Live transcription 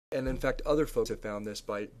And in fact, other folks have found this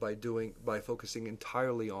by focusing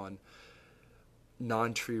entirely on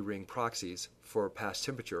non-tree ring proxies for past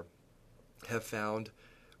temperature, have found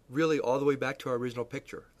really all the way back to our original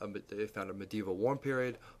picture. They found a medieval warm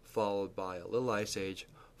period, followed by a little ice age,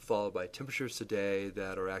 followed by temperatures today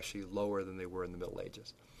that are actually lower than they were in the Middle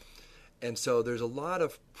Ages. And so there's a lot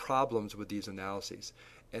of problems with these analyses.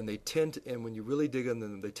 And and when you really dig into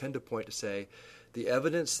them, they tend to point to say the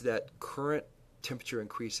evidence that current temperature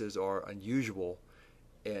increases are unusual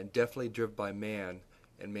and definitely driven by man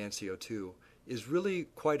and man CO2 is really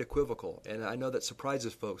quite equivocal. And I know that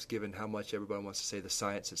surprises folks given how much everybody wants to say the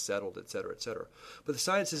science is settled, et cetera, et cetera. But the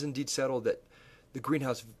science is indeed settled that the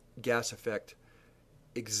greenhouse gas effect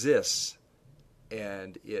exists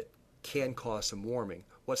and it can cause some warming.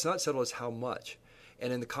 What's not settled is how much.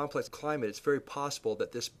 And in the complex climate, it's very possible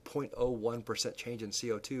that this 0.01% change in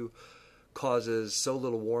CO2 causes so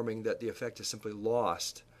little warming that the effect is simply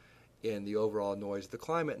lost in the overall noise of the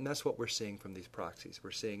climate, and that's what we're seeing from these proxies.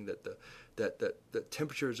 We're seeing that the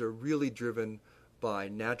temperatures are really driven by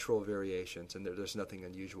natural variations, and there's nothing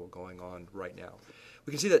unusual going on right now.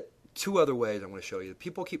 We can see that two other ways I want to show you.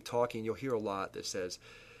 People keep talking, you'll hear a lot that says,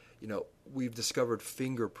 we've discovered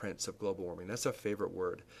fingerprints of global warming. That's a favorite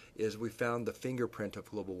word, is we found the fingerprint of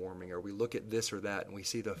global warming, or we look at this or that and we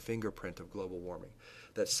see the fingerprint of global warming.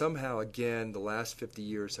 That somehow, again, the last 50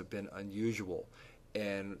 years have been unusual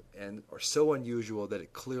and are so unusual that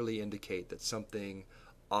it clearly indicate that something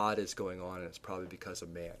odd is going on, and it's probably because of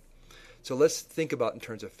man. So let's think about in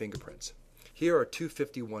terms of fingerprints. Here are two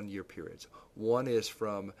 51-year periods. One is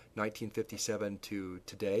from 1957 to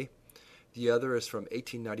today. The other is from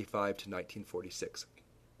 1895 to 1946.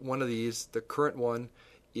 One of these, the current one,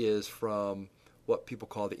 is from what people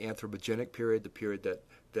call the anthropogenic period, the period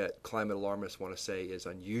that climate alarmists want to say is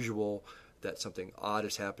unusual, that something odd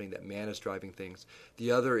is happening, that man is driving things.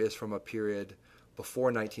 The other is from a period before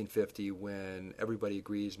 1950 when everybody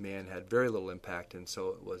agrees man had very little impact, and so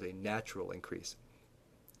it was a natural increase.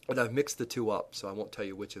 And I've mixed the two up, so I won't tell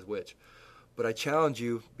you which is which. But I challenge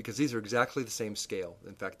you, because these are exactly the same scale.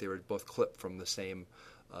 In fact, they were both clipped from the same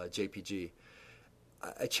JPG.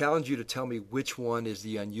 I challenge you to tell me which one is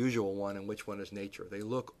the unusual one and which one is nature. They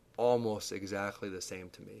look almost exactly the same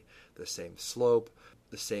to me. The same slope,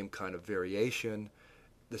 the same kind of variation,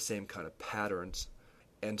 the same kind of patterns.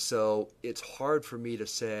 And so it's hard for me to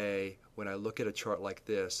say, when I look at a chart like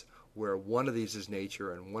this, where one of these is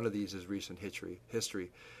nature and one of these is recent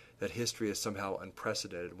history, that history is somehow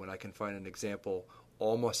unprecedented, when I can find an example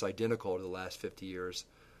almost identical to the last 50 years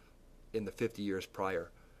in the 50 years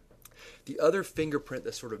prior. The other fingerprint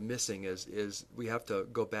that's sort of missing is we have to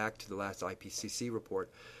go back to the last IPCC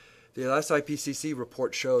report. The last IPCC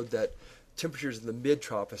report showed that temperatures in the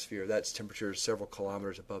mid-troposphere, that's temperatures several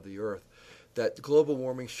kilometers above the Earth, that global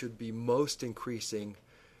warming should be most increasing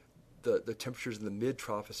the temperatures in the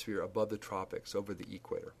mid-troposphere above the tropics over the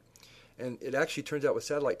equator. And it actually turns out with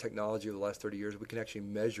satellite technology over the last 30 years, we can actually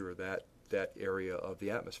measure that area of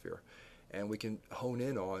the atmosphere. And we can hone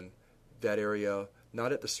in on that area,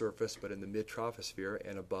 not at the surface, but in the mid-troposphere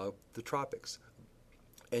and above the tropics.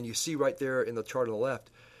 And you see right there in the chart on the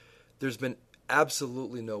left, there's been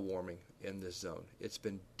absolutely no warming in this zone. It's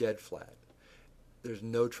been dead flat. There's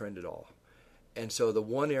no trend at all. And so the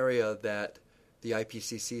one area that the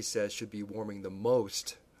IPCC says should be warming the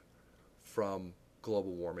most from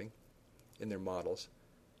global warming in their models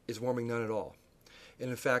is warming none at all. And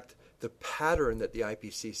in fact, the pattern that the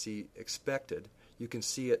IPCC expected, you can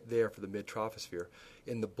see it there for the mid-troposphere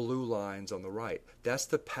in the blue lines on the right. That's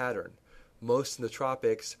the pattern. Most in the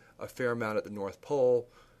tropics, a fair amount at the North Pole,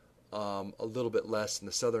 a little bit less in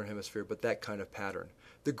the southern hemisphere, but that kind of pattern.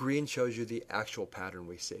 The green shows you the actual pattern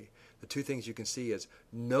we see. The two things you can see is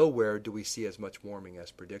nowhere do we see as much warming as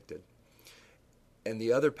predicted. And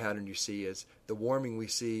the other pattern you see is the warming we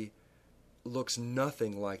see looks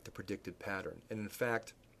nothing like the predicted pattern. And in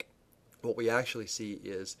fact, what we actually see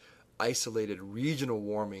is isolated regional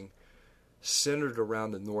warming centered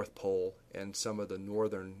around the North Pole and some of the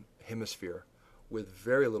northern hemisphere, with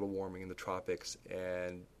very little warming in the tropics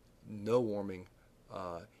and no warming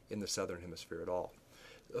in the southern hemisphere at all.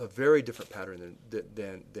 A very different pattern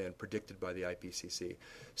than predicted by the IPCC.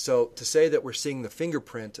 So to say that we're seeing the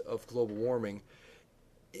fingerprint of global warming,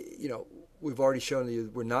 we've already shown you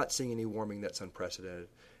we're not seeing any warming that's unprecedented,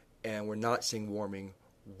 and we're not seeing warming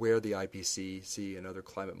where the IPCC and other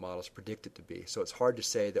climate models predict it to be. So it's hard to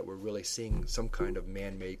say that we're really seeing some kind of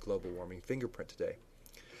man-made global warming fingerprint today.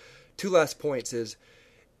 Two last points is,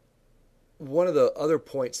 one of the other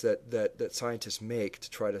points that scientists make to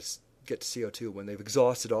try to get to CO2 when they've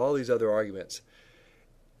exhausted all these other arguments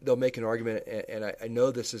they'll make an argument, and I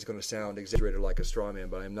know this is going to sound exaggerated like a straw man,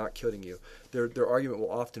 but I'm not kidding you. Their argument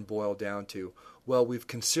will often boil down to, well, we've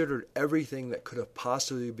considered everything that could have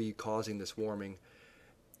possibly be causing this warming,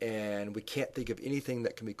 and we can't think of anything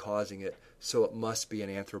that can be causing it, so it must be an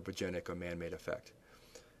anthropogenic or man-made effect.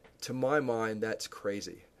 To my mind, that's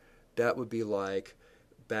crazy. That would be like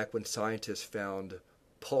back when scientists found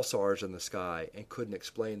pulsars in the sky and couldn't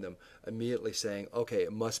explain them, immediately saying, okay,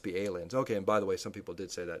 it must be aliens. Okay, and by the way, some people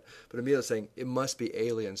did say that, but immediately saying it must be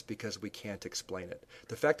aliens because we can't explain it.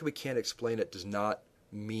 The fact that we can't explain it does not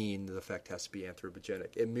mean the effect has to be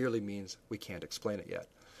anthropogenic. It merely means we can't explain it yet.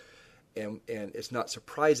 And it's not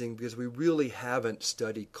surprising because we really haven't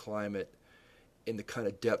studied climate in the kind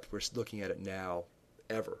of depth we're looking at it now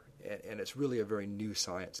ever. And it's really a very new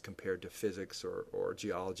science compared to physics or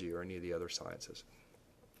geology or any of the other sciences.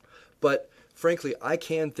 But frankly, I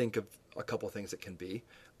can think of a couple things it can be.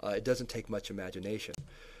 It doesn't take much imagination.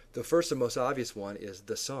 The first and most obvious one is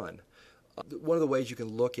the sun. One of the ways you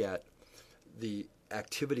can look at the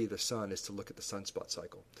activity of the sun is to look at the sunspot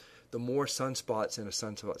cycle. The more sunspots in a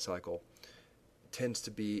sunspot cycle tends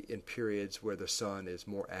to be in periods where the sun is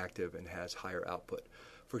more active and has higher output.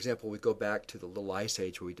 For example, we go back to the Little Ice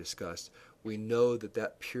Age we discussed. We know that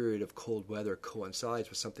that period of cold weather coincides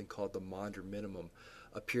with something called the Maunder minimum,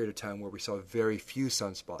 a period of time where we saw very few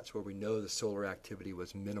sunspots, where we know the solar activity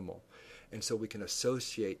was minimal. And so we can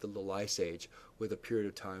associate the Little Ice Age with a period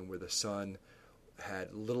of time where the sun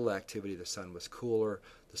had little activity, the sun was cooler,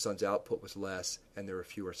 the sun's output was less, and there were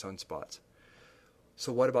fewer sunspots.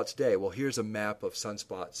 So what about today? Well, here's a map of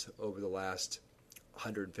sunspots over the last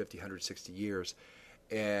 150, 160 years.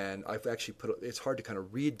 And I've actually it's hard to kind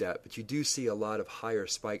of read that, but you do see a lot of higher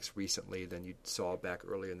spikes recently than you saw back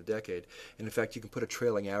earlier in the decade. And in fact, you can put a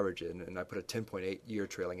trailing average in, and I put a 10.8-year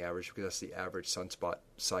trailing average because that's the average sunspot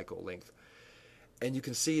cycle length. And you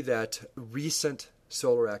can see that recent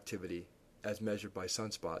solar activity, as measured by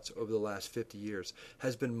sunspots over the last 50 years,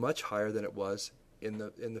 has been much higher than it was in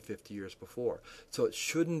the 50 years before. So it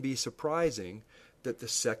shouldn't be surprising that the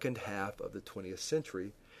second half of the 20th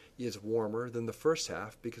century is warmer than the first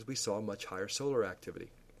half because we saw much higher solar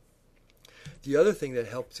activity. The other thing that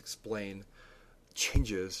helps explain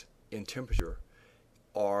changes in temperature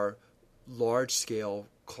are large-scale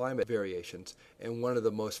climate variations, and one of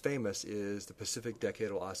the most famous is the Pacific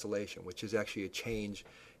Decadal Oscillation, which is actually a change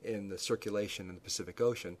in the circulation in the Pacific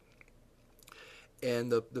Ocean.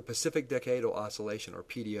 And the Pacific Decadal Oscillation, or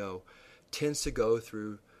PDO, tends to go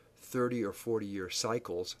through 30 or 40-year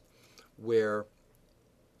cycles where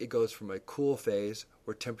it goes from a cool phase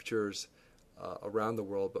where temperatures around the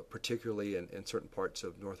world, but particularly in certain parts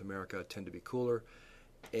of North America, tend to be cooler,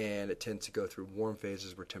 and it tends to go through warm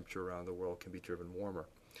phases where temperature around the world can be driven warmer.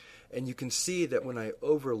 And you can see that when I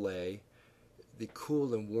overlay the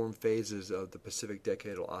cool and warm phases of the Pacific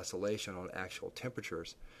Decadal Oscillation on actual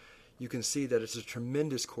temperatures, you can see that it's a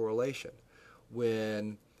tremendous correlation.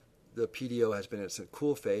 When the PDO has been in its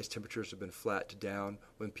cool phase, temperatures have been flat to down.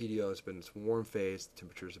 When PDO has been in its warm phase,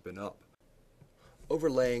 temperatures have been up.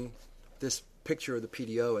 Overlaying this picture of the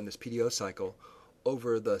PDO and this PDO cycle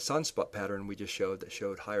over the sunspot pattern we just showed that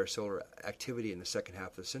showed higher solar activity in the second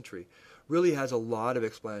half of the century really has a lot of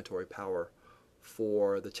explanatory power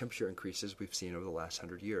for the temperature increases we've seen over the last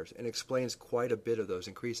 100 years and explains quite a bit of those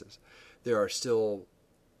increases. There are still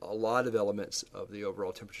a lot of elements of the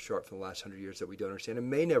overall temperature chart from the last 100 years that we don't understand and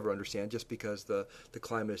may never understand just because the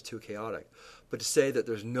climate is too chaotic. But to say that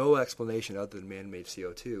there's no explanation other than man-made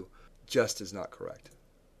CO2 just is not correct.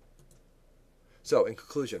 So, in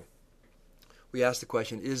conclusion, we ask the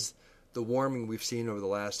question, is the warming we've seen over the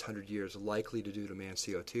last 100 years likely to due to man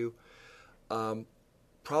CO2?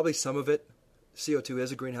 Probably some of it. CO2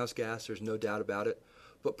 is a greenhouse gas, there's no doubt about it,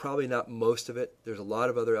 but probably not most of it. There's a lot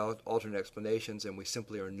of other alternate explanations, and we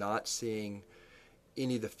simply are not seeing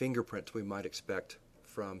any of the fingerprints we might expect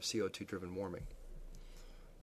from CO2-driven warming.